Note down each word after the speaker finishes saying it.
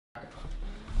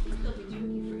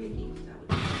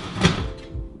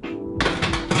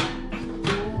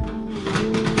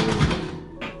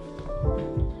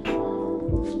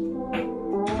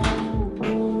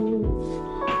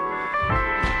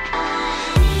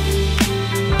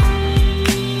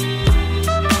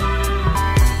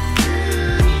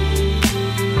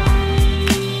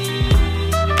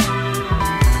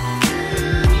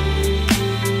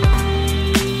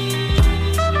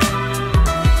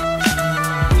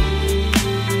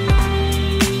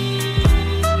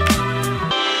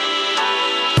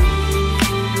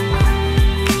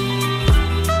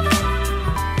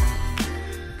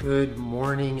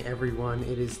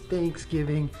It is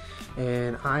Thanksgiving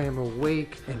and I am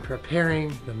awake and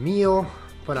preparing the meal,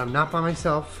 but I'm not by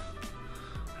myself.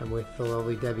 I'm with the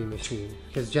lovely Debbie machine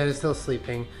because Jen is still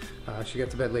sleeping. She got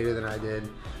to bed later than I did.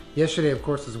 Yesterday, of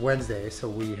course, was Wednesday, so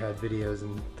we had videos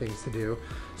and things to do.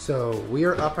 So we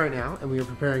are up right now and we are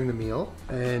preparing the meal,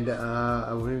 and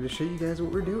I wanted to show you guys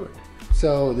what we're doing.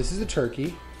 So this is a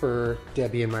turkey for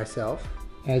Debbie and myself.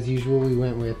 As usual, we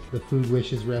went with the Food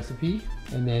Wishes recipe,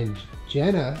 and then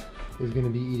Jenna is gonna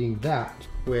be eating that,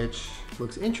 which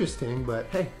looks interesting, but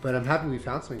hey, I'm happy we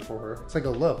found something for her. It's like a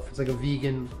loaf. It's like a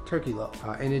vegan turkey loaf.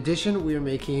 In addition, we are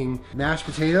making mashed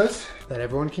potatoes that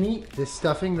everyone can eat. This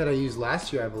stuffing that I used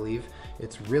last year, I believe,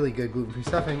 it's really good gluten-free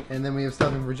stuffing. And then we have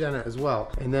stuffing for Jenna as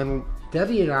well. And then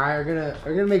Debbie and I are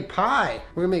gonna make pie.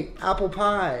 We're gonna make apple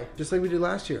pie, just like we did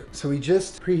last year. So we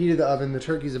just preheated the oven. The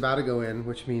turkey's about to go in,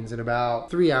 which means in about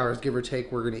 3 hours, give or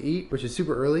take, we're gonna eat, which is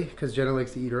super early because Jenna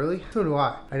likes to eat early. So do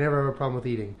I. I never have a problem with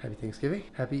eating. Happy Thanksgiving,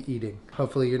 happy eating.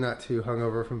 Hopefully you're not too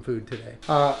hungover from food today.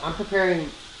 I'm preparing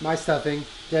my stuffing.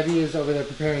 Debbie is over there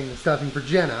preparing the stuffing for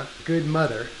Jenna, good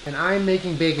mother. And I'm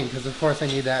making bacon because of course I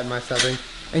need that in my stuffing.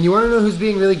 And you want to know who's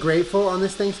being really grateful on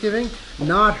this Thanksgiving?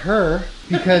 Not her,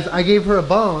 because I gave her a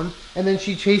bone and then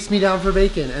she chased me down for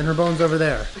bacon and her bone's over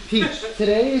there. Peach,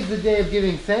 today is the day of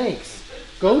giving thanks.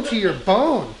 Go to your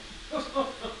bone.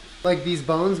 Like, these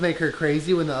bones make her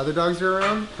crazy when the other dogs are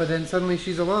around, but then suddenly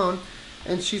she's alone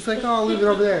and she's like, oh, I'll leave it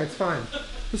over there, it's fine.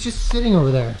 It's just sitting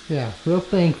over there. Yeah, real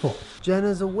thankful.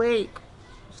 Jenna's awake.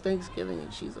 It's Thanksgiving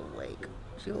and she's awake.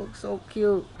 She looks so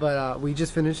cute. But we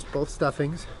just finished both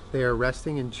stuffings. They are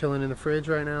resting and chilling in the fridge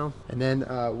right now. And then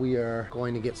we are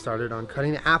going to get started on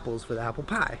cutting the apples for the apple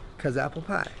pie. Cause apple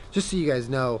pie. Just so you guys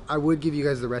know, I would give you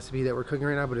guys the recipe that we're cooking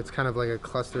right now, but it's kind of like a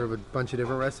cluster of a bunch of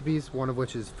different recipes, one of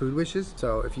which is Food Wishes.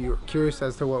 So if you're curious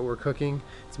as to what we're cooking,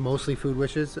 it's mostly Food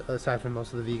Wishes, aside from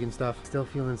most of the vegan stuff. Still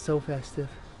feeling so festive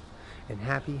and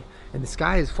happy. And the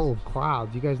sky is full of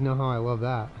clouds. You guys know how I love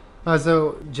that.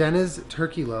 So Jenna's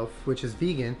turkey loaf, which is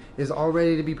vegan, is all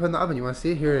ready to be put in the oven. You want to see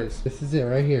it? Here it is. This is it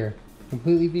right here.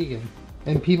 Completely vegan.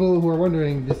 And people who are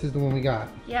wondering, this is the one we got.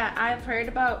 Yeah, I've heard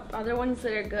about other ones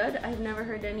that are good. I've never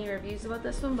heard any reviews about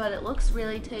this one, but it looks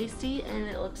really tasty and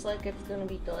it looks like it's gonna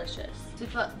be delicious. So we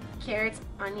put carrots,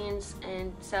 onions,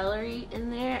 and celery in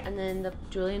there, and then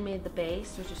Julian made the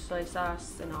base, which is soy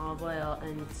sauce and olive oil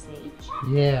and sage.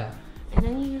 Yeah. And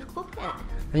then you just cook it.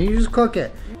 And you just cook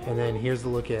it. And then here's a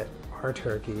look at our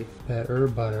turkey, that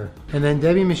herb butter. And then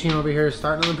Debbie machine over here is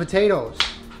starting on the potatoes.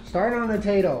 Starting on the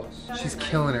potatoes. She's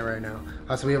killing it right now.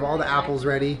 So we have all the apples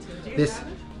ready.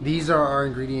 These are our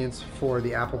ingredients for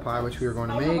the apple pie, which we are going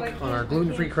to make on our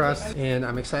gluten-free crust. And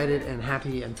I'm excited and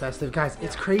happy and festive. Guys,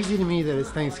 it's crazy to me that it's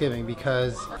Thanksgiving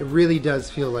because it really does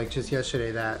feel like just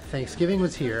yesterday that Thanksgiving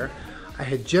was here. I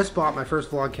had just bought my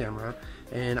first vlog camera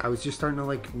and I was just starting to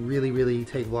like really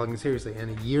take vlogging seriously.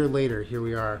 And a year later, here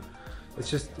we are. It's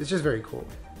just very cool.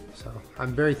 So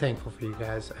I'm very thankful for you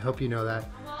guys. I hope you know that.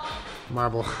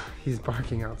 Marble, he's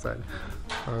barking outside.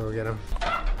 I'll go get him.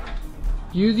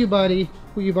 Excuse you, buddy.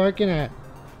 Who you barking at?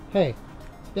 Hey,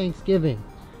 it's Thanksgiving.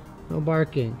 No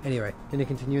barking. Anyway, gonna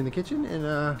continue in the kitchen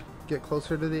and get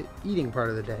closer to the eating part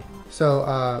of the day.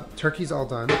 So turkey's all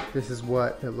done. This is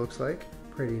what it looks like.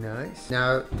 Pretty nice.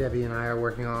 Now Debbie and I are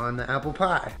working on the apple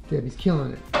pie. Debbie's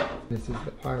killing it. This is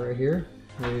the pie right here.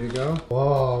 Ready to go.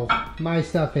 Whoa, my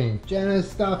stuffing. Jenna's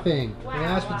stuffing. Wow, the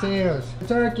mashed potatoes. The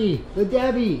turkey. The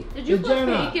Debbie. Did you put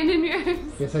Jenna. bacon in yours?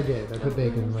 Yes, I did. I put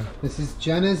bacon in mine. This is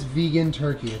Jenna's vegan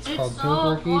turkey. It's called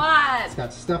so turkey. good. It's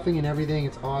got stuffing and everything.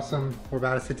 It's awesome. We're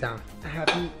about to sit down.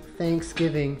 Happy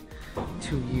Thanksgiving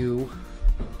to you.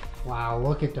 Wow,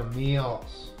 look at the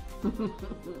meals.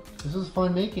 This was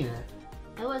fun making it.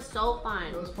 It was so fun.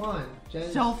 It was fun.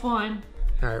 So fun.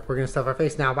 All right, we're gonna stuff our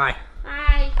face now. Bye.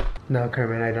 Bye. No,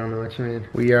 Kermit, I don't know what you mean.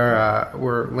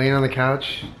 We're laying on the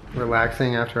couch,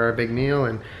 relaxing after our big meal,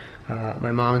 and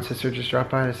my mom and sister just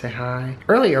dropped by to say hi.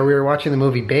 Earlier, we were watching the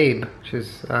movie Babe, which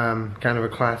is kind of a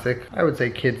classic, I would say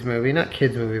kids movie. Not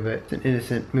kids movie, but it's an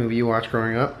innocent movie you watch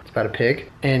growing up. It's about a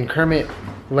pig. And Kermit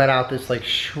let out this like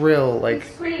shrill, like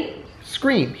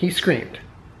scream. He screamed.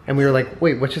 And we were like,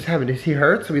 wait, what just happened? Is he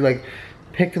hurt? So we like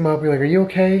picked him up. We were like, are you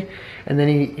okay? And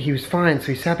then he was fine. So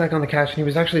he sat back on the couch and he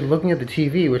was actually looking at the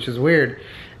TV, which is weird.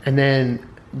 And then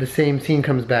the same scene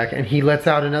comes back and he lets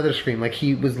out another scream. Like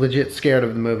he was legit scared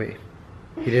of the movie.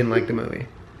 He didn't like the movie.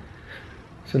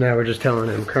 So now we're just telling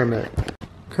him, Kermit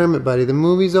buddy, the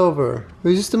movie's over. It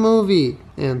was just a movie.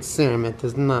 And Kermit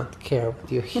does not care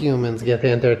what you humans get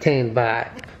entertained by.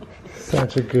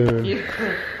 Such a goon. You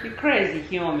crazy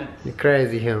humans. You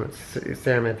crazy humans.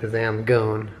 Kermit is a damn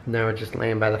goon. Now we're just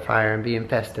laying by the fire and being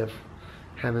festive.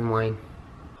 Having wine.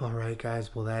 Alright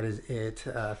guys, well that is it.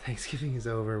 Thanksgiving is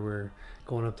over. We're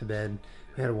going up to bed.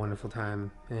 We had a wonderful time,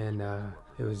 and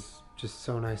it was just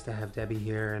so nice to have Debbie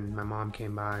here, and my mom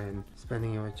came by, and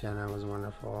spending it with Jenna was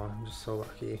wonderful. I'm just so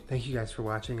lucky. Thank you guys for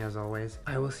watching as always.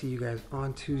 I will see you guys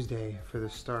on Tuesday for the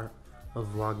start of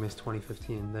Vlogmas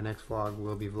 2015. The next vlog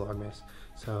will be Vlogmas,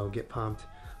 so get pumped.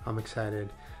 I'm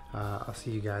excited. I'll see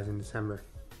you guys in December.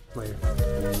 Later.